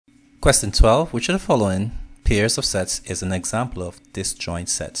Question 12. Which of the following pairs of sets is an example of disjoint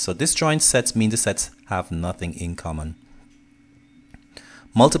sets? So disjoint sets mean the sets have nothing in common.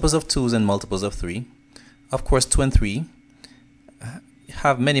 Multiples of 2s and multiples of 3. Of course, 2 and 3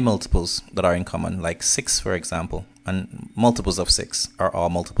 have many multiples that are in common, like 6 for example, and multiples of 6 are all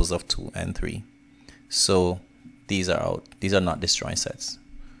multiples of 2 and 3. So these are out. These are not disjoint sets,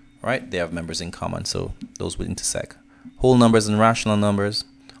 right? They have members in common, so those will intersect. Whole numbers and rational numbers.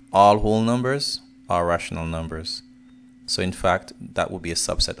 All whole numbers are rational numbers. So in fact, that would be a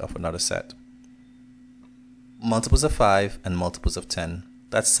subset of another set. Multiples of 5 and multiples of 10.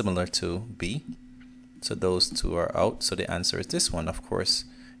 That's similar to B. So those two are out. So the answer is this one, of course.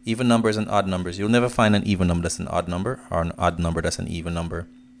 Even numbers and odd numbers. You'll never find an even number that's an odd number or an odd number that's an even number.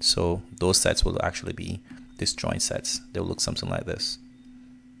 So those sets will actually be disjoint sets. They'll look something like this.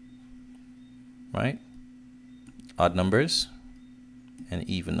 Right? Odd numbers and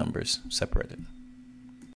even numbers separated.